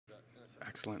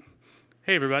Excellent.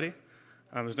 Hey, everybody.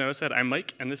 As Noah said, I'm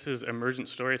Mike, and this is Emergent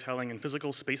Storytelling in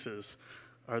Physical Spaces.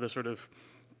 Or the sort of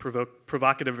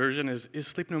provocative version is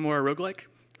Sleep No More a roguelike?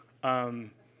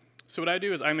 So what I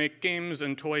do is I make games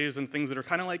and toys and things that are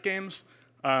kind of like games.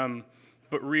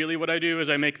 But really what I do is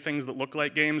I make things that look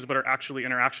like games but are actually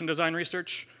interaction design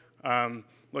research,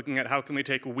 looking at how can we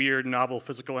take weird, novel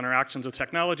physical interactions with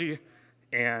technology,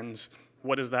 and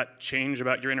what does that change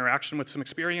about your interaction with some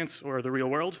experience or the real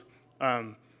world.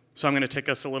 So I'm going to take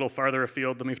us a little farther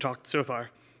afield than we've talked so far.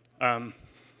 So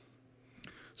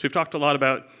we've talked a lot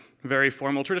about very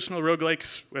formal traditional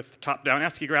roguelikes with top-down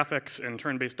ASCII graphics and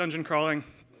turn-based dungeon crawling.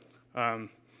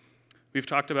 We've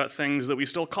talked about things that we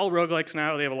still call roguelikes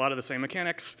now. They have a lot of the same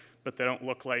mechanics, but they don't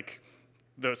look like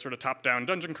the sort of top-down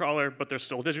dungeon crawler, but they're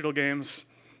still digital games.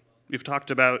 We've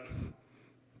talked about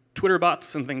Twitter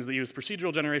bots and things that use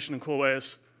procedural generation in cool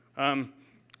ways. I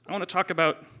want to talk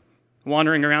about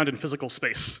wandering around in physical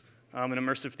space in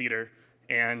immersive theater.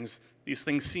 And these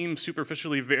things seem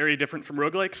superficially very different from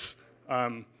roguelikes,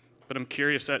 but I'm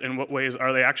curious at in what ways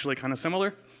are they actually kind of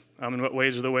similar? In what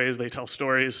ways are the ways they tell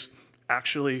stories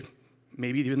actually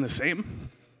maybe even the same?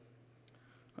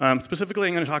 Specifically,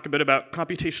 I'm going to talk a bit about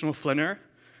computational flaneur.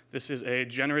 This is a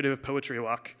generative poetry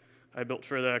walk I built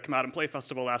for the Come Out and Play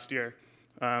Festival last year.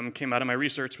 Came out of my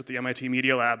research with the MIT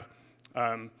Media Lab.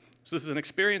 So this is an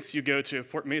experience. You go to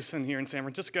Fort Mason here in San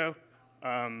Francisco.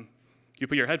 You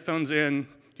put your headphones in,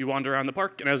 you wander around the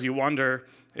park, and as you wander,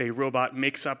 a robot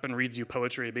makes up and reads you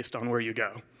poetry based on where you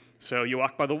go. So you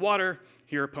walk by the water,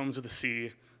 here are poems of the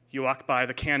sea. You walk by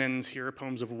the cannons, here are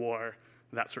poems of war,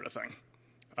 that sort of thing.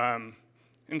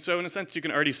 And so in a sense, you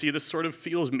can already see this sort of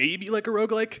feels maybe like a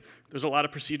roguelike. There's a lot of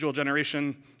procedural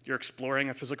generation. You're exploring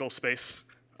a physical space.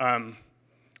 I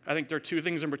think there are two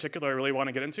things in particular I really want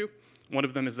to get into. One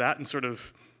of them is that, and sort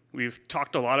of we've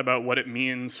talked a lot about what it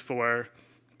means for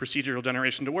procedural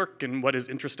generation to work and what is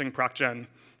interesting proc gen.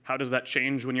 How does that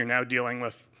change when you're now dealing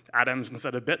with atoms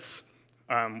instead of bits?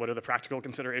 What are the practical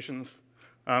considerations?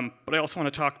 But I also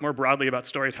want to talk more broadly about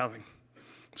storytelling.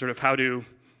 Sort of how do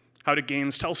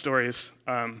games tell stories?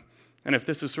 And if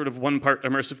this is sort of one part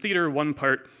immersive theater, one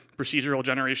part procedural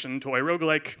generation toy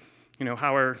roguelike, you know,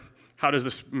 how does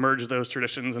this merge those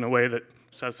traditions in a way that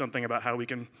says something about how we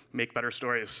can make better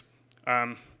stories?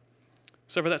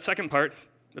 So for that second part,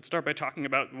 let's start by talking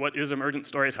about what is emergent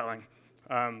storytelling,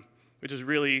 which is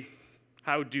really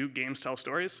how do games tell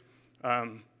stories?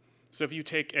 So if you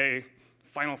take a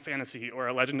Final Fantasy or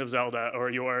a Legend of Zelda or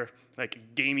your like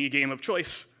gamey game of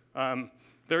choice,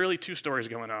 there are really two stories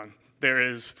going on. There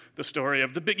is the story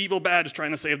of the big evil badge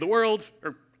trying to save the world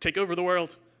or take over the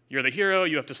world. You're the hero,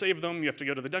 you have to save them, you have to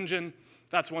go to the dungeon.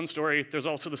 That's one story. There's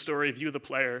also the story of you, the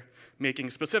player, making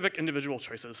specific individual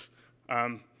choices.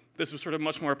 This was sort of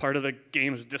much more part of the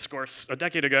game's discourse a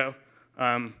decade ago.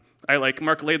 I like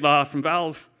Mark Laidlaw from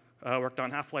Valve, worked on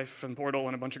Half-Life and Portal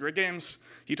and a bunch of great games.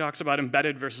 He talks about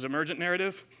embedded versus emergent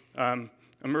narrative.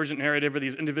 Emergent narrative are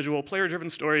these individual player-driven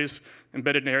stories.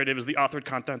 Embedded narrative is the authored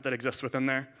content that exists within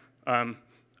there.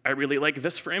 I really like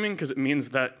this framing because it means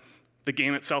that the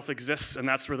game itself exists and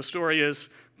that's where the story is,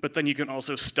 but then you can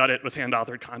also stud it with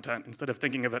hand-authored content instead of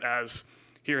thinking of it as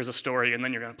here's a story and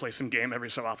then you're going to play some game every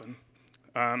so often.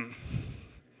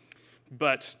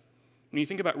 But when you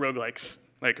think about roguelikes,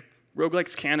 like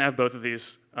roguelikes can have both of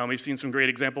these. We've seen some great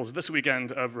examples this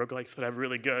weekend of roguelikes that have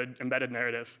really good embedded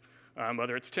narrative.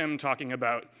 Whether it's Tim talking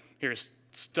about here's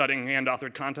studying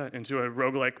hand-authored content into a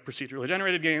roguelike procedurally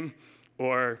generated game,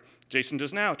 or Jason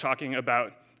just now talking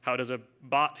about how does a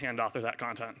bot hand-author that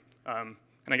content. And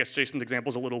I guess Jason's example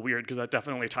is a little weird because that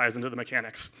definitely ties into the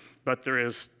mechanics, but there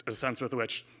is a sense with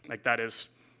which like that is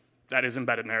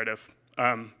embedded narrative.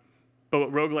 But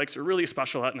what roguelikes are really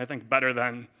special at, and I think better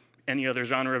than any other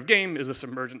genre of game, is this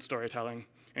emergent storytelling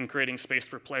and creating space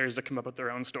for players to come up with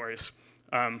their own stories.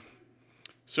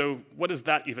 So what does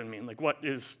that even mean? Like, what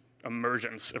is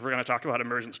emergence, if we're going to talk about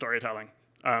emergent storytelling?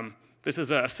 This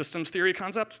is a systems theory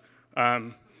concept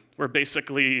where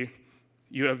basically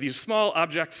you have these small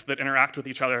objects that interact with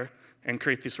each other and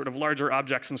create these sort of larger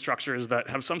objects and structures that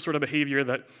have some sort of behavior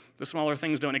that the smaller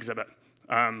things don't exhibit.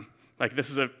 Like this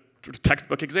is a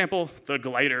textbook example, the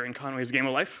glider in Conway's Game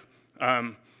of Life.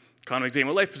 Conway's Game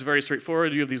of Life is very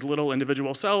straightforward. You have these little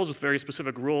individual cells with very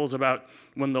specific rules about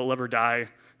when they'll live or die,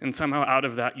 and somehow out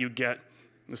of that you get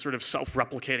this sort of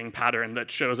self-replicating pattern that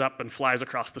shows up and flies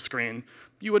across the screen.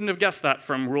 You wouldn't have guessed that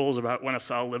from rules about when a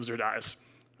cell lives or dies.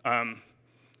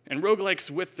 And roguelikes,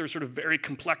 with their sort of very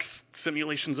complex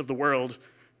simulations of the world,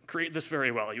 create this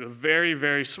very well. You have very,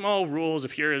 very small rules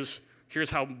of here's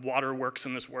how water works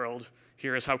in this world,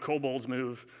 here is how kobolds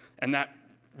move, and that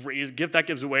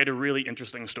gives way to really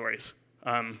interesting stories.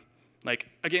 Like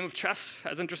a game of chess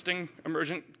has interesting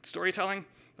emergent storytelling.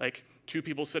 Like two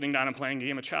people sitting down and playing a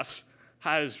game of chess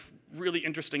has really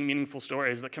interesting, meaningful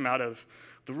stories that come out of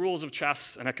the rules of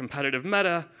chess and a competitive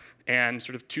meta and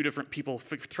sort of two different people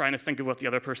trying to think of what the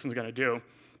other person's going to do.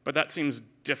 But that seems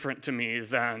different to me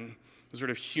than the sort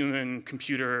of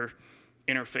human-computer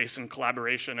interface and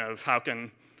collaboration of how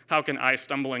can I,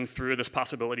 stumbling through this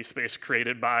possibility space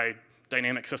created by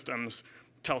dynamic systems,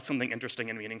 tell something interesting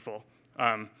and meaningful.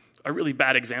 A really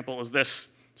bad example is this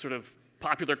sort of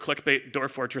popular clickbait door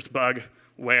fortress bug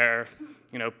where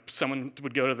someone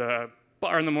would go to the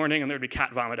bar in the morning and there'd be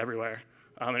cat vomit everywhere.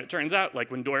 And it turns out, like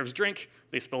when dwarves drink,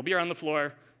 they spill beer on the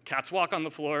floor, cats walk on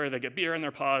the floor, they get beer in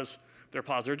their paws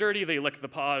are dirty, they lick the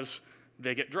paws,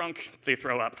 they get drunk, they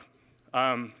throw up.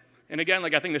 And again,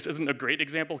 like I think this isn't a great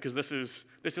example because this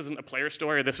isn't a player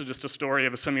story, this is just a story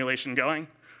of a simulation going.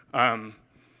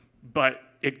 But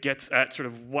it gets at sort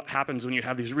of what happens when you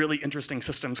have these really interesting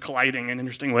systems colliding in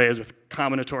interesting ways with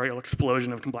combinatorial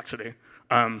explosion of complexity.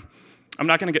 I'm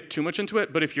not going to get too much into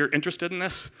it, but if you're interested in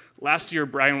this, last year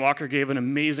Brian Walker gave an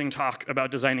amazing talk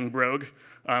about designing Brogue,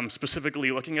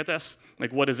 specifically looking at this.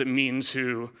 Like, what does it mean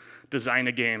to design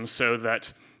a game so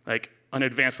that like an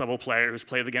advanced level player who's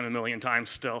played the game a million times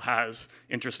still has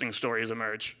interesting stories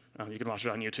emerge? You can watch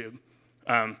it on YouTube.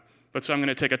 But so I'm going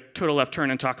to take a total left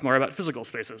turn and talk more about physical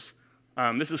spaces.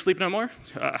 This is Sleep No More.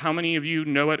 How many of you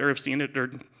know it or have seen it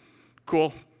or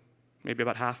cool? Maybe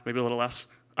about half, maybe a little less.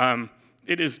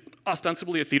 It is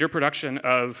ostensibly a theater production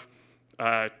of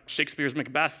Shakespeare's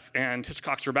Macbeth and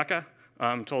Hitchcock's Rebecca,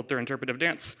 told through interpretive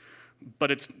dance.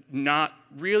 But it's not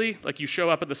really. Like, you show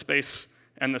up at the space,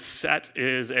 and the set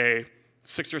is a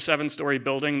 6 or 7 story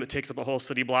building that takes up a whole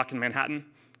city block in Manhattan.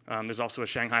 There's also a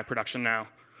Shanghai production now.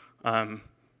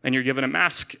 And you're given a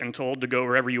mask and told to go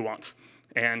wherever you want.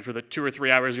 And for the 2 or 3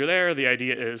 hours you're there, the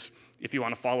idea is if you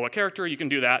want to follow a character, you can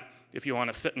do that. If you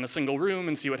want to sit in a single room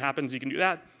and see what happens, you can do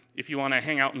that. If you want to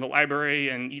hang out in the library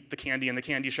and eat the candy in the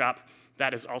candy shop,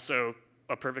 that is also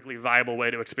a perfectly viable way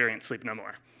to experience Sleep No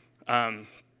More. And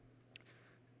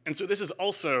so this is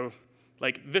also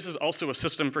a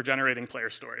system for generating player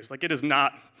stories. Like, it is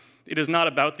not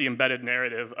about the embedded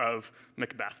narrative of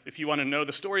Macbeth. If you want to know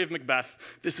the story of Macbeth,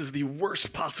 this is the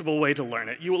worst possible way to learn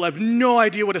it. You will have no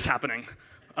idea what is happening.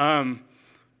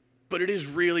 But it is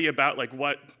really about like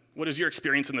what is your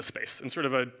experience in this space? And sort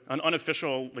of an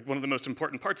unofficial, like one of the most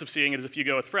important parts of seeing it is if you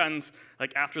go with friends,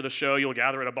 like after the show, you'll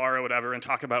gather at a bar or whatever and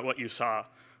talk about what you saw.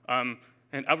 And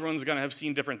everyone's gonna have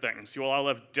seen different things. You will all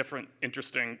have different,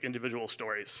 interesting individual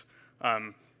stories.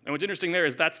 And what's interesting there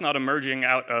is that's not emerging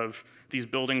out of these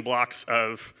building blocks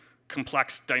of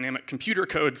complex dynamic computer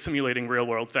code simulating real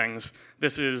world things.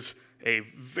 This is a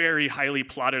very highly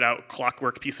plotted out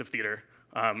clockwork piece of theater.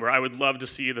 Where I would love to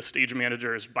see the stage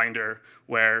manager's binder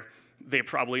where they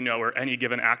probably know where any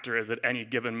given actor is at any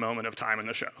given moment of time in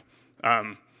the show.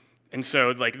 And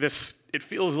so like this, it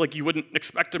feels like you wouldn't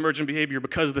expect emergent behavior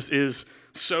because this is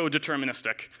so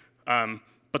deterministic.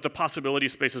 But the possibility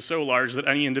space is so large that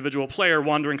any individual player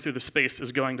wandering through the space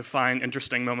is going to find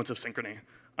interesting moments of synchrony.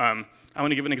 I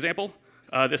want to give an example.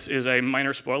 This is a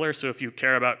minor spoiler, so if you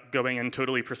care about going in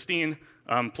totally pristine,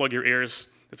 plug your ears.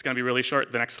 It's going to be really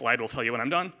short. The next slide will tell you when I'm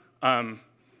done.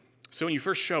 So when you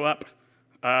first show up,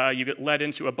 you get led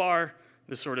into a bar,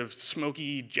 this sort of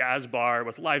smoky jazz bar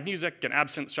with live music and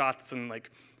absinthe shots and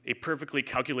like a perfectly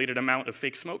calculated amount of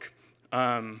fake smoke.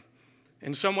 And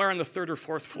somewhere on the 3rd or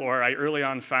 4th floor, I early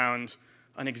on found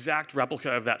an exact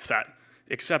replica of that set,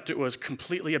 except it was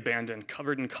completely abandoned,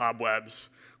 covered in cobwebs,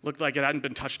 looked like it hadn't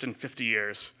been touched in 50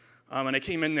 years. And I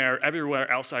came in there, everywhere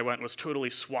else I went was totally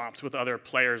swamped with other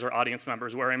players or audience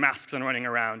members wearing masks and running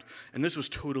around, and this was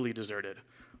totally deserted.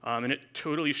 And it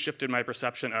totally shifted my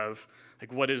perception of,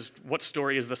 like, what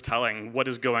story is this telling? What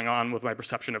is going on with my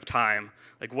perception of time?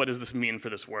 Like, what does this mean for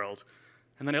this world?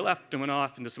 And then I left and went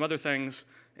off into some other things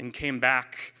and came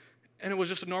back, and it was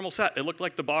just a normal set. It looked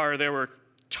like the bar. There were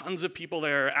tons of people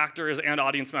there, actors and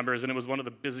audience members, and it was one of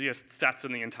the busiest sets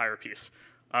in the entire piece.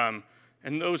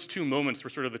 And those 2 moments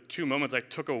were sort of the 2 moments I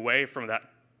took away from that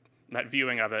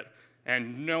viewing of it,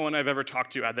 and no one I've ever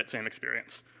talked to had that same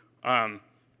experience. And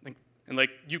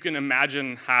like, you can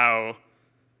imagine how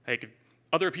like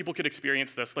other people could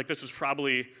experience this. Like, this was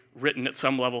probably written at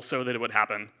some level so that it would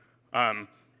happen.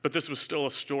 But this was still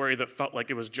a story that felt like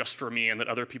it was just for me and that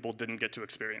other people didn't get to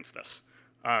experience this.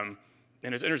 And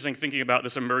it's interesting thinking about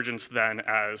this emergence then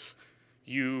as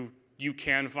you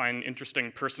can find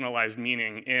interesting personalized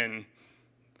meaning in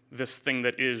this thing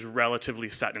that is relatively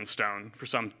set in stone, for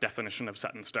some definition of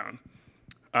set in stone.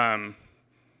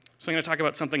 So I'm going to talk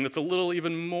about something that's a little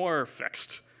even more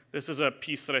fixed. This is a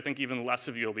piece that I think even less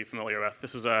of you will be familiar with.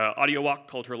 This is an audio walk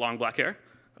called Her Long Black Hair.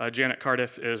 Janet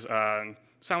Cardiff is a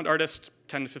sound artist.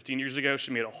 10 to 15 years ago,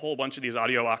 she made a whole bunch of these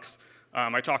audio walks.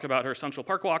 I talk about her Central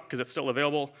Park walk because it's still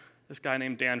available. This guy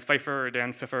named Dan Pfeiffer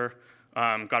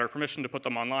got her permission to put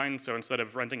them online. So instead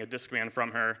of renting a Discman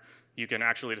from her, you can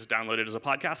actually just download it as a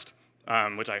podcast,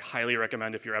 which I highly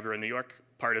recommend if you're ever in New York.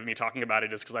 Part of me talking about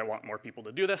it is because I want more people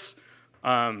to do this.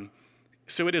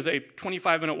 So it is a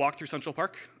 25-minute walk through Central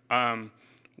Park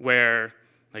where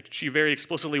she very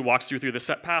explicitly walks you through the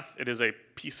set path. It is a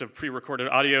piece of pre-recorded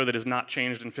audio that has not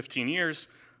changed in 15 years.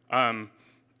 And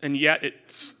yet it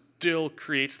still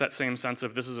creates that same sense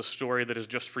of this is a story that is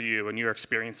just for you and you're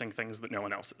experiencing things that no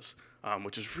one else is,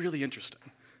 which is really interesting.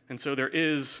 And so there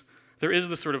is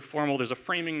this sort of there's a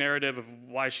framing narrative of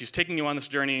why she's taking you on this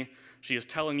journey. She is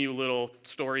telling you little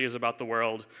stories about the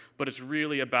world, but it's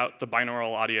really about the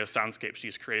binaural audio soundscape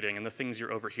she's creating and the things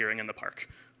you're overhearing in the park.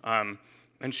 And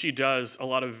she does a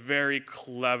lot of very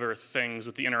clever things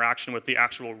with the interaction with the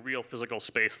actual real physical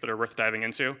space that are worth diving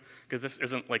into, because this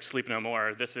isn't like Sleep No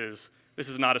More. This is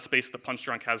not a space that Punch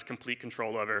Drunk has complete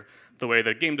control over the way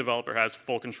that a game developer has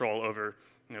full control over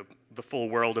the full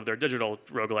world of their digital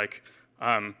roguelike.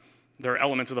 There are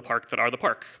elements of the park that are the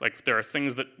park. There are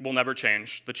things that will never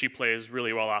change that she plays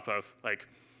really well off of.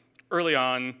 Early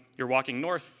on, you're walking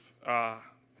north,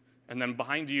 and then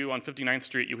behind you on 59th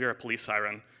Street, you hear a police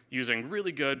siren using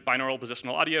really good binaural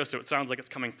positional audio, so it sounds like it's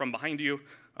coming from behind you.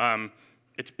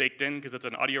 It's baked in because it's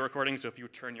an audio recording, so if you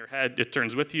turn your head, it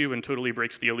turns with you and totally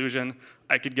breaks the illusion.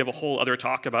 I could give a whole other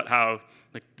talk about how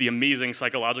the amazing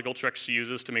psychological tricks she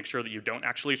uses to make sure that you don't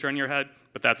actually turn your head,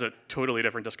 but that's a totally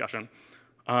different discussion.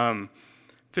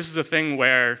 This is a thing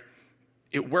where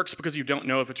it works because you don't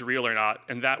know if it's real or not,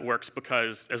 and that works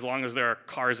because as long as there are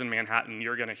cars in Manhattan,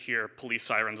 you're going to hear police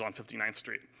sirens on 59th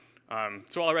Street.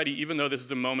 So already, even though this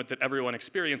is a moment that everyone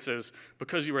experiences,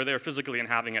 because you were there physically and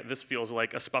having it, this feels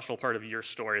like a special part of your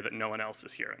story that no one else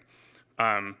is hearing.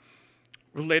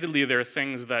 Relatedly, there are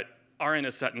things that aren't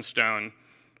as set in stone,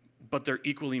 but they're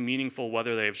equally meaningful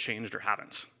whether they've changed or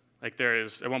haven't.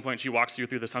 At one point, she walks you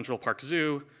through the Central Park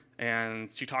Zoo,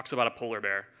 and she talks about a polar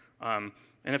bear. And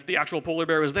if the actual polar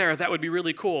bear was there, that would be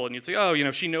really cool. And you'd say,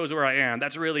 oh, she knows where I am.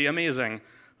 That's really amazing.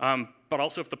 But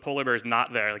also if the polar bear is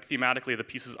not there, thematically, the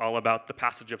piece is all about the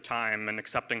passage of time and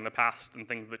accepting the past and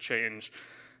things that change.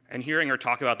 And hearing her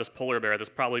talk about this polar bear that's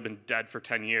probably been dead for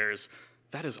 10 years,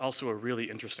 that is also a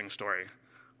really interesting story.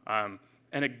 And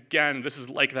again, this is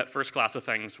like that first class of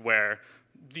things where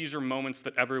these are moments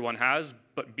that everyone has,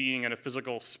 but being in a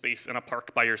physical space in a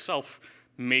park by yourself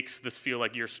makes this feel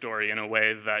like your story in a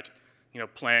way that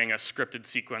playing a scripted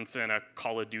sequence in a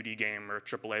Call of Duty game or a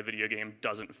AAA video game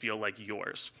doesn't feel like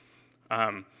yours.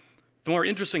 The more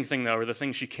interesting thing, though, are the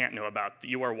things she can't know about, that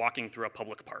you are walking through a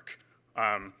public park.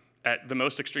 At the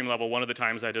most extreme level, one of the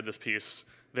times I did this piece,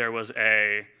 there was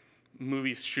a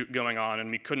movie shoot going on,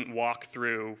 and we couldn't walk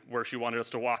through where she wanted us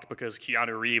to walk because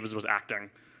Keanu Reeves was acting.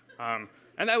 And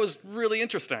that was really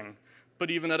interesting. But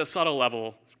even at a subtle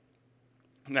level,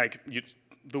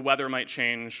 the weather might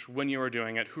change, when you are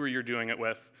doing it, who you're doing it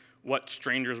with, what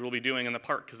strangers will be doing in the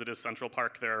park, because it is Central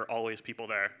Park, there are always people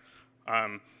there.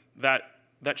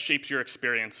 That shapes your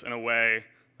experience in a way,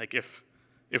 if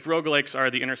roguelikes are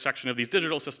the intersection of these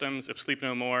digital systems, if Sleep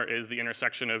No More is the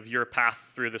intersection of your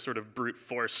path through the sort of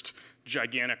brute-forced,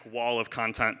 gigantic wall of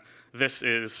content, this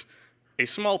is a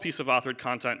small piece of authored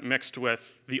content mixed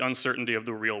with the uncertainty of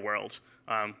the real world,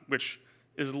 which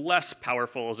is less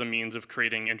powerful as a means of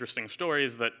creating interesting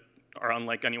stories that are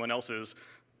unlike anyone else's,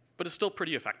 but is still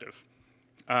pretty effective.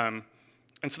 And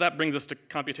so that brings us to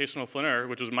computational flaneur,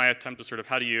 which was my attempt to sort of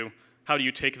how do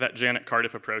you take that Janet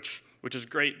Cardiff approach, which is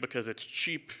great because it's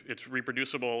cheap, it's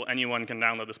reproducible, anyone can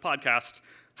download this podcast.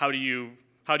 How do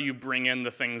you bring in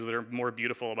the things that are more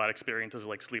beautiful about experiences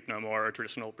like Sleep No More or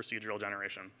traditional procedural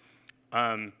generation?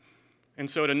 And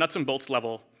so at a nuts and bolts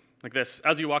level, like this,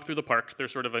 as you walk through the park,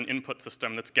 there's sort of an input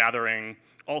system that's gathering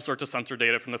all sorts of sensor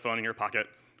data from the phone in your pocket.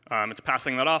 It's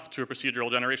passing that off to a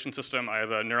procedural generation system. I have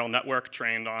a neural network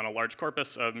trained on a large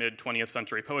corpus of mid-20th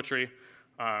century poetry.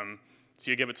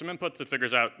 So you give it some inputs, it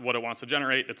figures out what it wants to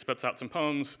generate, it spits out some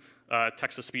poems,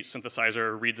 text-to-speech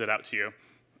synthesizer reads it out to you.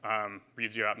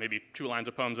 Reads you out maybe 2 lines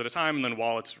of poems at a time, and then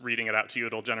while it's reading it out to you,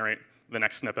 it'll generate the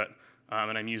next snippet.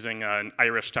 And I'm using an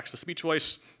Irish text-to-speech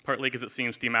voice, partly because it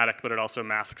seems thematic, but it also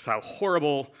masks how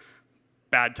horrible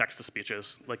bad text-to-speech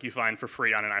is, like you find for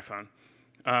free on an iPhone.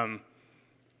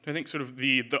 I think sort of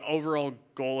the overall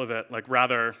goal of it,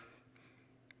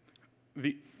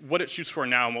 what it shoots for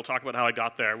now, and we'll talk about how I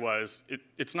got there, was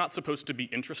it's not supposed to be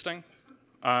interesting.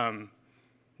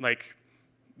 Like,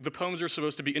 the poems are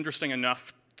supposed to be interesting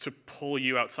enough to pull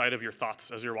you outside of your thoughts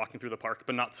as you're walking through the park,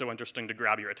 but not so interesting to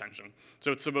grab your attention.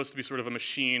 So it's supposed to be sort of a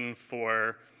machine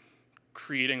for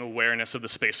creating awareness of the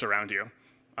space around you.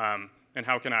 And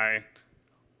how can I,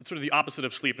 it's sort of the opposite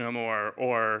of Sleep No More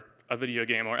or a video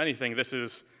game or anything. This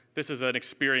is an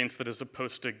experience that is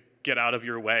supposed to get out of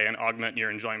your way and augment your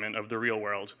enjoyment of the real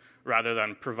world rather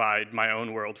than provide my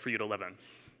own world for you to live in.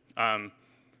 And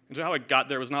so how I got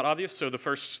there was not obvious. So the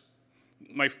first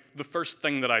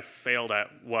thing that I failed at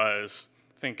was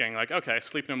thinking like, okay,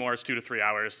 Sleep No More is 2 to 3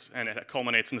 hours, and it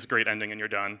culminates in this great ending, and you're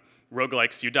done.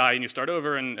 Roguelikes, you die and you start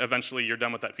over, and eventually you're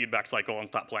done with that feedback cycle and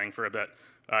stop playing for a bit.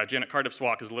 Janet Cardiff's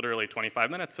Walk is literally 25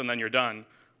 minutes, and then you're done.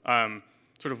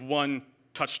 Sort of one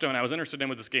touchstone I was interested in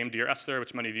was this game Dear Esther,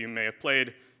 which many of you may have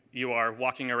played. You are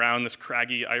walking around this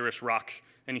craggy Irish rock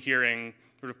and hearing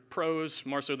sort of prose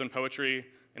more so than poetry,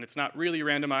 and it's not really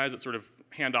randomized. It's sort of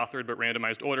hand-authored but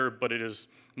randomized order, but it is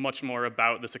much more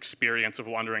about this experience of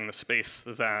wandering the space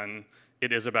than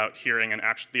it is about hearing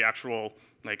the actual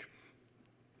like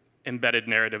embedded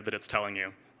narrative that it's telling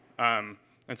you. And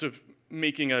so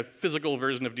making a physical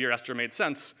version of Dear Esther made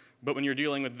sense, but when you're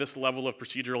dealing with this level of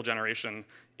procedural generation,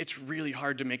 it's really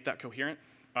hard to make that coherent,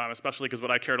 especially because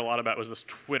what I cared a lot about was this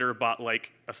Twitter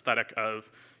bot-like aesthetic of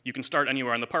you can start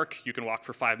anywhere in the park, you can walk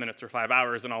for 5 minutes or 5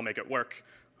 hours, and I'll make it work.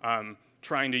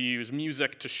 Trying to use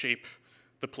music to shape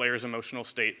the player's emotional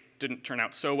state didn't turn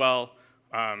out so well.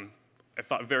 I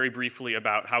thought very briefly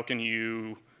about how can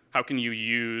you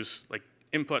use like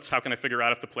inputs, how can I figure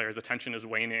out if the player's attention is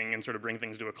waning and sort of bring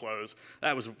things to a close.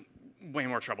 That was way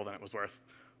more trouble than it was worth.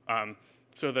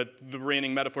 So the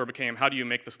reigning metaphor became, how do you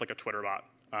make this like a Twitter bot?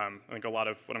 I think a lot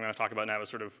of what I'm going to talk about now is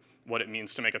sort of what it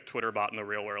means to make a Twitter bot in the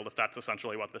real world, if that's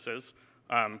essentially what this is.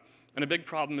 And a big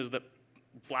problem is that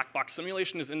black box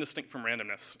simulation is indistinct from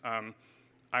randomness.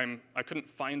 I couldn't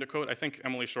find a quote. I think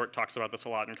Emily Short talks about this a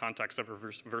lot in context of her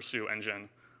Versu engine.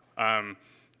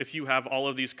 If you have all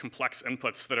of these complex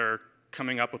inputs that are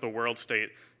coming up with a world state,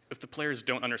 if the players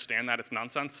don't understand that, it's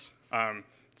nonsense.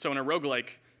 So in a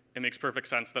roguelike, it makes perfect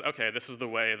sense that, okay, this is the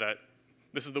way that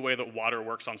water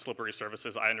works on slippery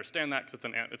surfaces. I understand that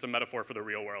because it's a metaphor for the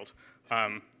real world.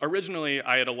 Originally,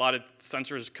 I had a lot of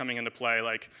sensors coming into play,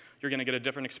 like you're going to get a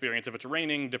different experience if it's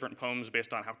raining, different poems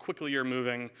based on how quickly you're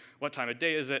moving, what time of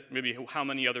day is it, maybe how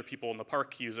many other people in the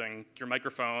park using your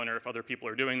microphone, or if other people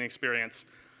are doing the experience.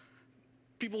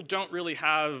 People don't really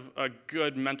have a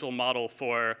good mental model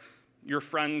for your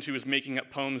friend who is making up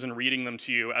poems and reading them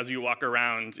to you as you walk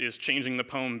around is changing the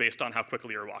poem based on how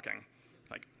quickly you're walking.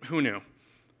 Like, who knew?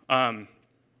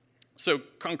 So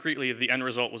concretely, the end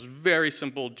result was very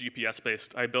simple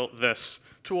GPS-based. I built this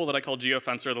tool that I call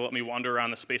Geofencer that let me wander around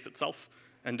the space itself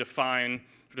and define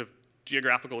sort of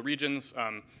geographical regions.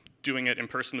 Doing it in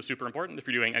person was super important. If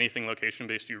you're doing anything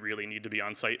location-based, you really need to be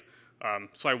on site.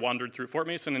 So I wandered through Fort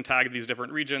Mason and tagged these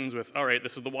different regions with, all right,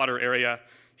 this is the water area.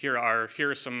 Here are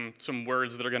some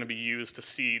words that are going to be used to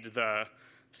seed the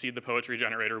poetry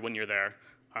generator when you're there.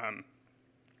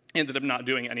 Ended up not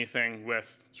doing anything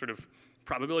with sort of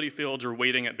probability fields or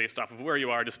weighting it based off of where you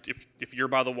are. Just if you're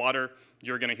by the water,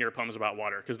 you're going to hear poems about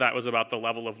water, because that was about the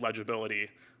level of legibility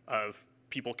of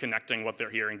people connecting what they're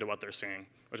hearing to what they're seeing,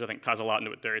 which I think ties a lot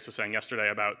into what Darius was saying yesterday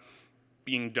about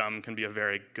being dumb can be a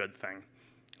very good thing.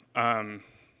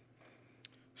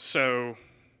 So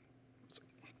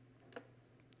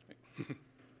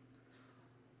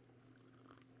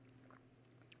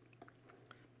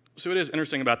it is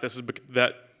interesting about this is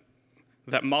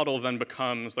that model then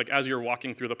becomes, like, as you're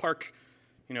walking through the park,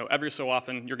 you know, every so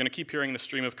often you're going to keep hearing the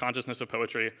stream of consciousness of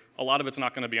poetry. A lot of it's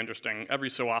not going to be interesting. Every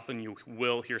so often you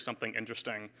will hear something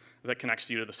interesting that connects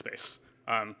you to the space.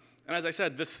 And as I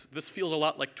said, this feels a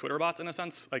lot like Twitter bots in a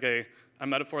sense. Like a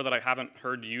metaphor that I haven't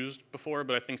heard used before,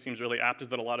 but I think seems really apt, is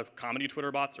that a lot of comedy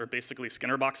Twitter bots are basically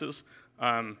Skinner boxes.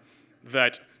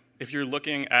 That if you're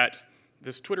looking at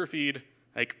this Twitter feed,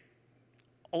 like,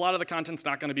 a lot of the content's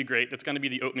not going to be great. It's going to be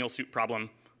the oatmeal soup problem.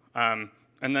 And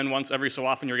then once every so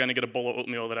often, you're going to get a bowl of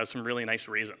oatmeal that has some really nice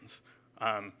raisins.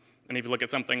 And if you look at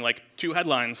something like Two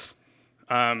Headlines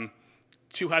grabs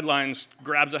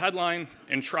a headline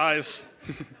and tries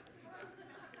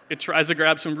to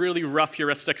grab some really rough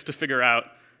heuristics to figure out,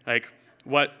 like,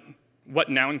 what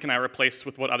noun can I replace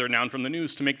with what other noun from the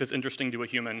news to make this interesting to a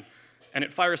human. And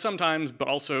it fires sometimes, but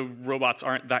also robots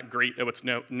aren't that great at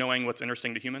knowing what's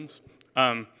interesting to humans.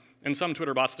 In some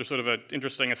Twitter bots, there's sort of an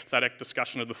interesting aesthetic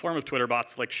discussion of the form of Twitter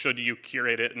bots, like should you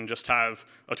curate it and just have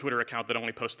a Twitter account that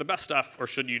only posts the best stuff, or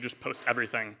should you just post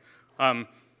everything? In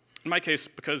my case,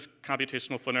 because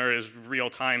computational flaneur is real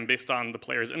time based on the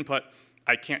player's input,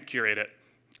 I can't curate it.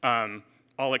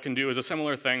 all it can do is a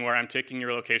similar thing where I'm taking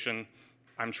your location,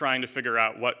 I'm trying to figure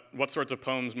out what sorts of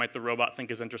poems might the robot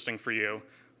think is interesting for you,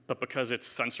 but because its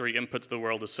sensory input to the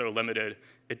world is so limited,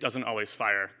 it doesn't always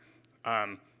fire.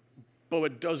 But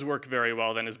what does work very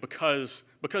well then is because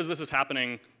this is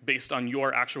happening based on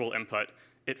your actual input,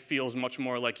 it feels much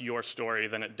more like your story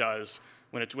than it does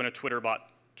when a Twitter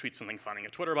bot tweets something funny.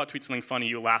 If Twitter bot tweets something funny,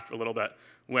 you laugh a little bit.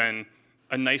 When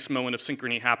a nice moment of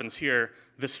synchrony happens here,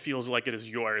 this feels like it is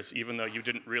yours, even though you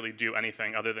didn't really do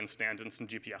anything other than stand in some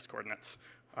GPS coordinates.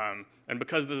 And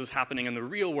because this is happening in the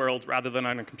real world rather than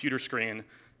on a computer screen,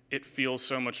 it feels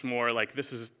so much more like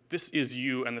this is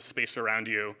you and the space around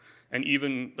you. And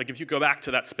even like if you go back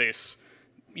to that space,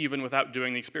 even without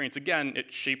doing the experience again,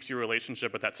 it shapes your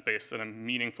relationship with that space in a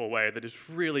meaningful way that is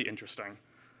really interesting.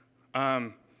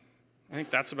 I think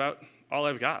that's about all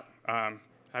I've got.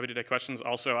 Happy to take questions.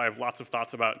 Also, I have lots of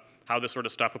thoughts about how this sort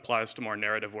of stuff applies to more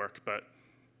narrative work, but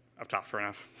I've talked for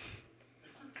enough.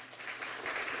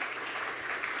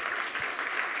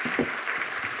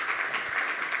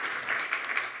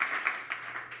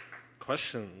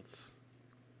 Questions?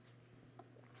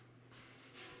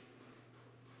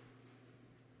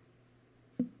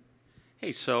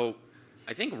 Hey, so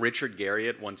I think Richard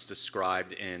Garriott once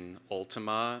described in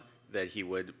Ultima that he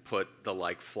would put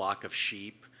the flock of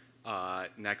sheep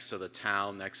next to the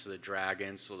town, next to the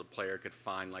dragon, so the player could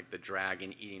find the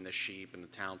dragon eating the sheep and the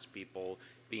townspeople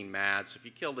being mad. So if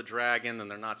you kill the dragon, then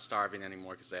they're not starving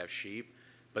anymore because they have sheep.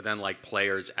 But then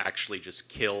players actually just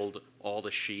killed all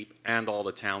the sheep and all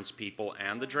the townspeople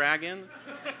and the dragon.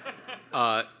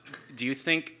 Do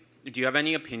you have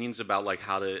any opinions about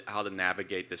how to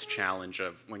navigate this challenge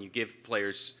of when you give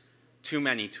players too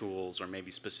many tools or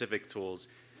maybe specific tools,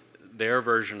 their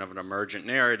version of an emergent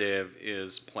narrative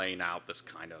is playing out this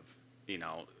kind of,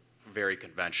 very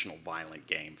conventional violent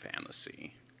game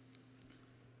fantasy?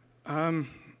 I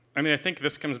think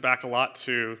this comes back a lot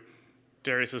to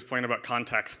Darius's point about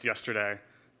context yesterday,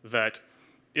 that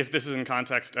if this is in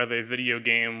context of a video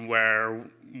game where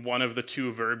one of the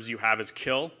two verbs you have is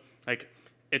kill,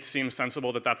 it seems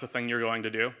sensible that that's a thing you're going to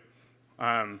do.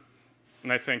 And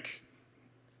I think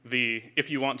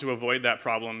if you want to avoid that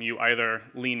problem, you either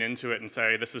lean into it and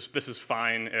say, this is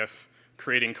fine if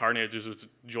creating carnage is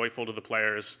joyful to the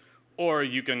players, or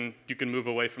you can move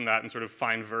away from that and sort of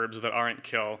find verbs that aren't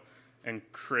kill and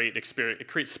create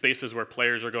spaces where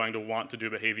players are going to want to do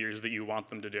behaviors that you want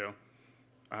them to do.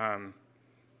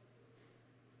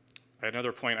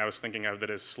 Another point I was thinking of that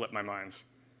has slipped my mind.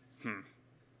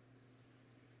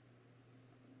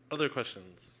 Other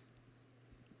questions?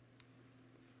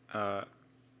 I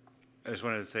just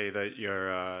wanted to say that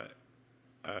your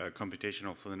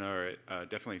computational flaneur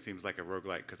definitely seems like a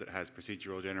roguelike because it has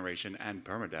procedural generation and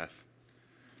permadeath.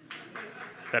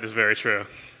 That is very true.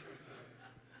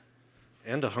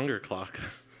 And a hunger clock.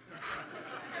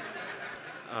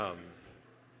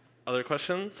 Other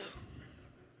questions?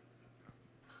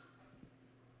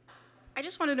 I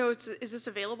just want to know, is this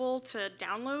available to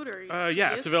download or?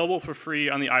 Yeah, it's available for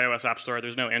free on the iOS App Store.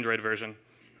 There's no Android version,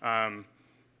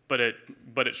 but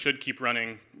it should keep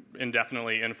running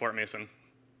indefinitely in Fort Mason.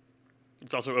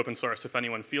 It's also open source if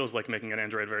anyone feels like making an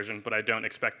Android version, but I don't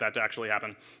expect that to actually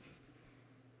happen.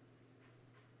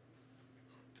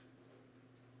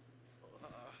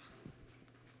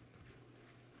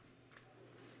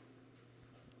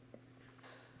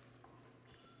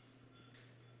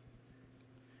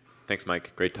 Thanks,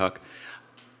 Mike. Great talk.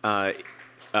 Oh,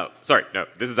 sorry. No,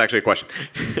 this is actually a question.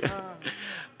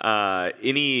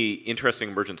 Any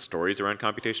interesting emergent stories around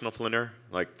computational flaneur,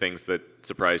 like things that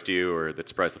surprised you or that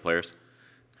surprised the players?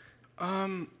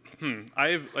 I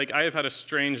have had a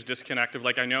strange disconnect of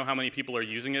I know how many people are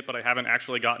using it, but I haven't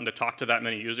actually gotten to talk to that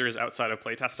many users outside of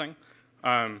playtesting.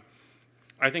 I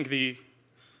think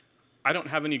I don't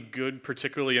have any good,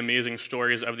 particularly amazing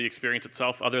stories of the experience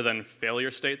itself other than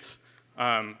failure states.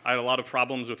 I had a lot of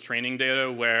problems with training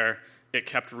data where it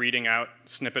kept reading out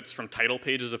snippets from title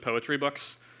pages of poetry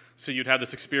books. So you'd have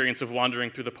this experience of wandering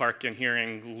through the park and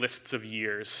hearing lists of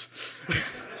years,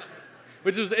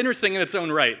 which was interesting in its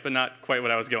own right, but not quite what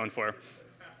I was going for.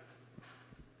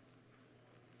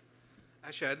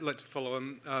 Actually, I'd like to follow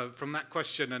on from that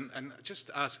question and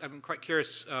just ask, I'm quite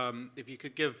curious if you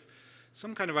could give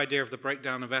some kind of idea of the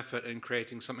breakdown of effort in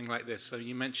creating something like this. So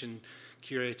you mentioned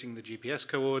curating the GPS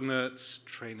coordinates,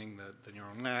 training the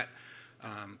neural net,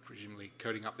 presumably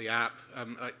coding up the app.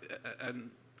 And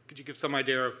could you give some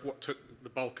idea of what took the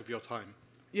bulk of your time?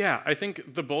 Yeah, I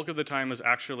think the bulk of the time was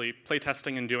actually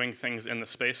playtesting and doing things in the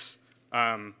space.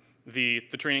 The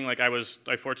training,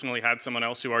 I fortunately had someone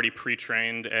else who already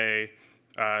pre-trained a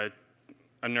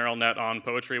a neural net on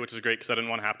poetry, which is great because I didn't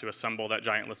want to have to assemble that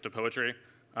giant list of poetry.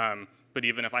 But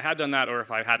even if I had done that, or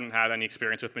if I hadn't had any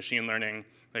experience with machine learning,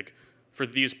 like for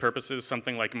these purposes,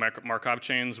 something like Markov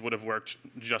chains would have worked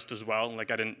just as well. Like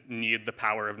I didn't need the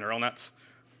power of neural nets.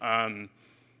 That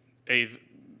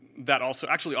also,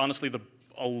 actually, honestly,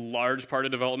 a large part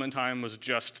of development time was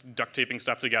just duct taping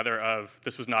stuff together of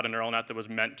this was not a neural net that was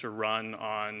meant to run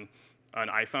on an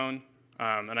iPhone.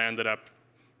 And I ended up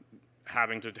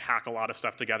having to hack a lot of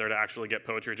stuff together to actually get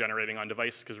poetry generating on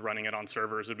device, because running it on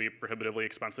servers would be prohibitively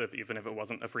expensive, even if it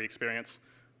wasn't a free experience.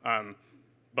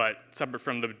 But separate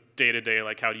from the day-to-day,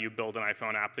 like how do you build an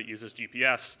iPhone app that uses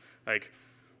GPS, like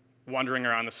wandering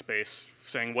around the space,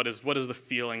 saying what is the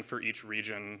feeling for each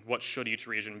region, what should each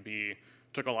region be,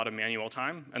 took a lot of manual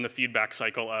time, and the feedback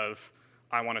cycle of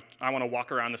I want to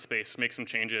walk around the space, make some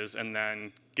changes, and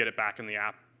then get it back in the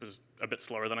app was a bit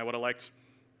slower than I would have liked.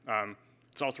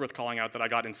 It's also worth calling out that I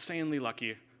got insanely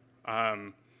lucky.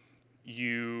 If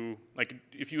you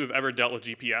have ever dealt with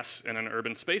GPS in an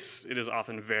urban space, it is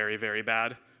often very, very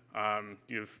bad.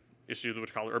 You have issues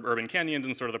which are called urban canyons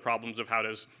and sort of the problems of how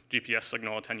does GPS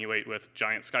signal attenuate with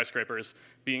giant skyscrapers.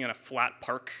 Being in a flat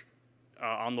park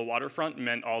on the waterfront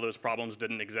meant all those problems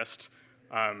didn't exist.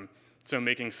 So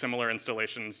making similar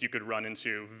installations, you could run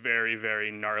into very, very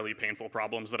gnarly, painful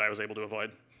problems that I was able to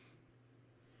avoid.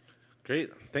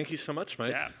 Great. Thank you so much,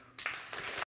 Mike. Yeah.